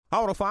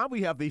Hot 105,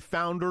 we have the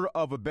founder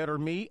of A Better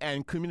Me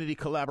and Community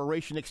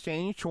Collaboration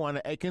Exchange, Tawana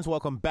Akin.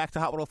 Welcome back to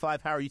Hot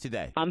 105. How are you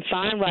today? I'm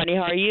fine, Rodney.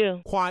 How are you?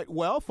 Quite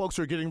well. Folks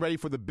are getting ready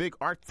for the big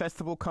art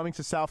festival coming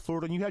to South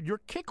Florida, and you had your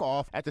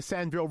kickoff at the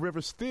Sandville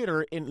Rivers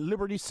Theater in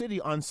Liberty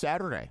City on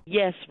Saturday.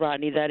 Yes,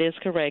 Rodney, that is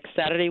correct.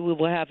 Saturday we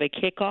will have a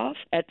kickoff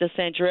at the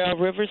Sandville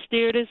Rivers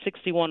Theater,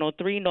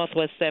 6103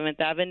 Northwest 7th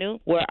Avenue,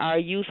 where our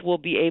youth will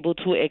be able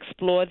to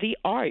explore the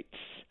arts.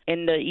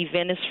 And the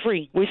event is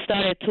free. We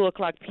start at 2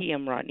 o'clock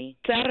p.m., Rodney.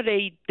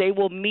 Saturday, they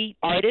will meet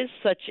artists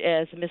such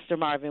as Mr.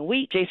 Marvin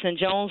Wheat, Jason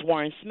Jones,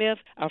 Warren Smith,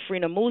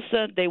 Alfreda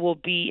Musa. They will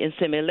be in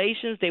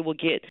simulations. They will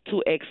get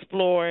to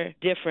explore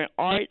different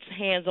arts,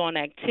 hands-on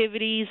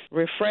activities,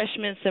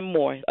 refreshments, and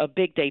more. A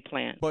big day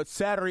planned. But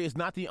Saturday is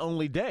not the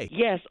only day.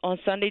 Yes, on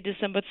Sunday,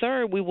 December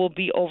 3rd, we will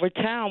be over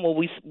town where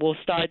we will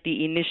start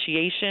the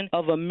initiation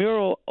of a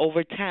mural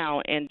over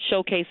town and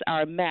showcase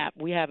our map.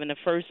 We're having the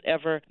first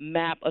ever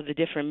map of the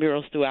different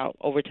murals throughout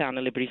Overtown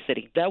in Liberty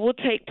City. That will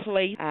take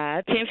place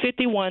at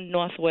 1051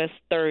 Northwest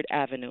 3rd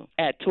Avenue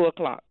at 2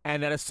 o'clock.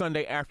 And that is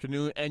Sunday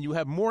afternoon, and you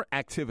have more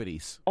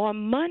activities.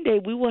 On Monday,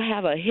 we will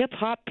have a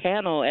hip-hop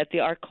panel at the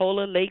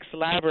Arcola Lakes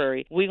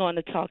Library. We're going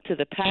to talk to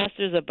the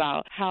pastors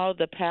about how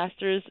the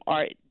pastors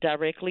are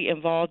directly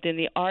involved in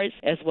the arts,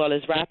 as well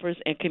as rappers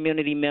and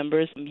community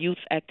members. Youth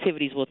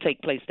activities will take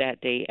place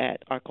that day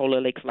at Arcola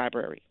Lakes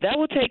Library. That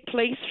will take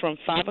place from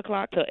 5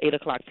 o'clock to 8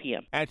 o'clock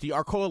p.m. At the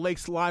Arcola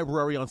Lakes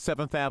Library on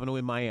 7th Avenue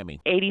in Miami.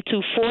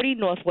 8240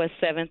 Northwest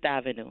 7th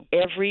Avenue.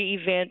 Every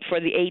event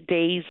for the 8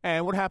 days.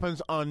 And what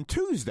happens on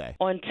Tuesday?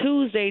 On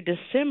Tuesday,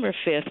 December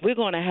 5th, we're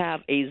going to have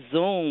a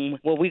Zoom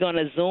where we're going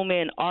to Zoom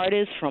in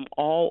artists from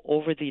all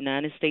over the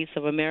United States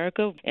of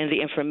America. And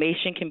the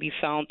information can be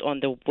found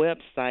on the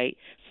website,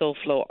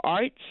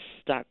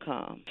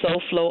 SoulFlowArts.com.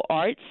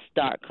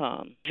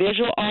 SoulFlowArts.com.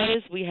 Visual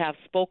artists, we have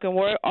spoken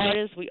word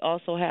artists. We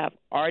also have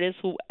artists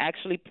who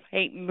actually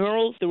paint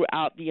murals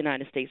throughout the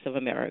United States of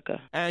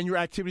America. And your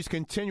activities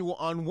continue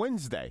on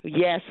Wednesday.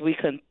 Yes, we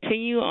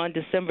continue on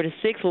December the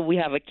 6th where we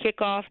have a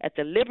kickoff at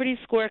the Liberty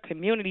Square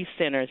Community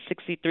Center,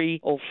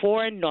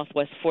 6304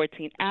 Northwest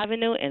 14th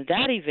Avenue, and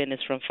that event is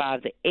from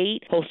 5 to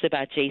 8, hosted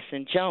by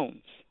Jason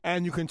Jones.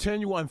 And you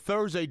continue on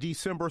Thursday,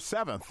 December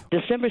 7th.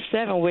 December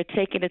 7th, we're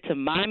taking it to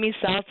Miami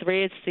South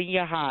Ridge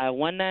Senior High,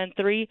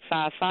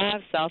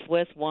 19355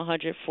 Southwest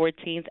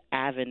 114th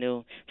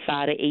Avenue,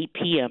 5 to 8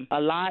 p.m. A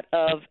lot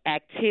of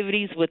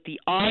activities with the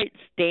arts,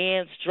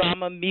 dance,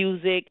 drama,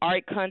 music,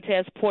 art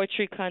contest,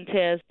 poetry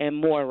contest, and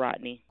more,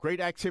 Rodney.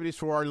 Great activities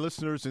for our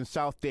listeners in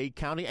South Dade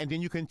County. And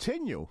then you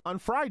continue on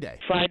Friday.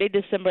 Friday,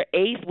 December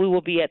 8th, we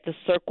will be at the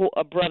Circle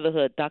of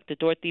Brotherhood, Dr.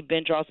 Dorothy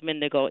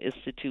Bendross-Mendigo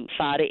Institute,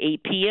 5 to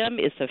 8 p.m.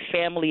 It's a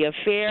family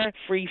affair,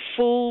 free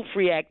food,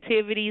 free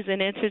activities,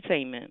 and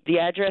entertainment. The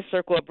address,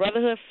 Circle of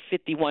Brotherhood,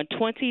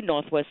 5120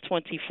 Northwest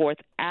 24th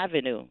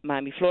Avenue,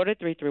 Miami, Florida,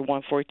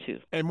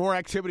 33142. And more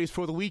activities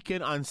for the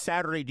weekend on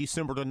Saturday,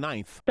 December the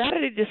 9th.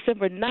 Saturday,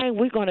 December 9th,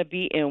 we're going to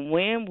be in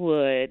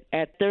Wynwood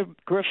at the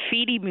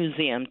Graffiti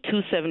Museum,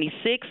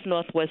 276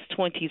 Northwest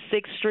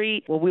 26th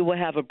Street, where we will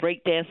have a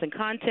breakdancing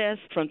contest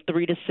from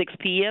 3 to 6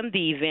 p.m.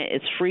 The event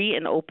is free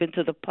and open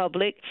to the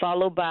public,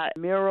 followed by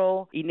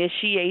mural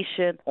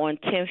initiation on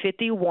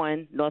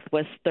 1051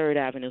 Northwest 3rd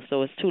Avenue.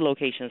 So it's 2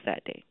 locations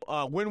that day.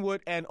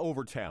 Wynwood and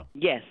Overtown.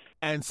 Yes.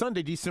 And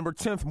Sunday, December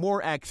 10th,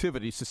 more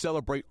activities to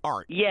celebrate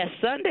art. Yes,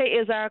 Sunday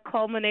is our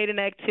culminating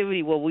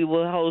activity where we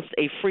will host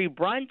a free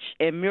brunch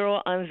and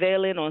mural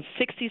unveiling on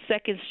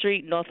 62nd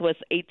Street,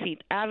 Northwest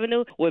 18th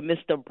Avenue with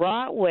Mr.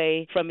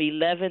 Broadway from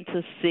 11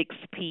 to 6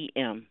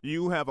 p.m.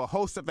 You have a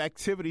host of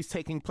activities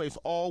taking place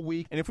all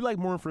week. And if you'd like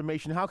more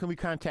information, how can we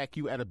contact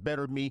you at A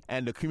Better Me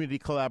and the Community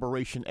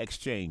Collaboration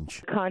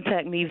Exchange?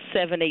 Contact me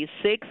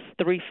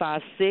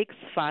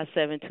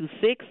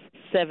 786-356-5726.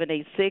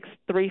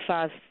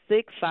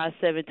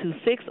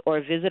 786-356-5726 or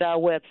visit our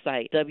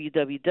website,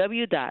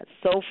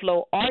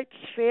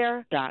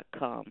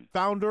 www.soulflowartsfair.com.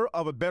 Founder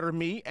of A Better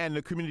Me and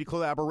the Community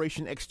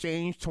Collaboration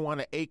Exchange,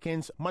 Tawana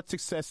Akin. Much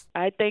success.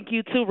 I thank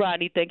you too,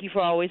 Rodney. Thank you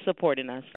for always supporting us.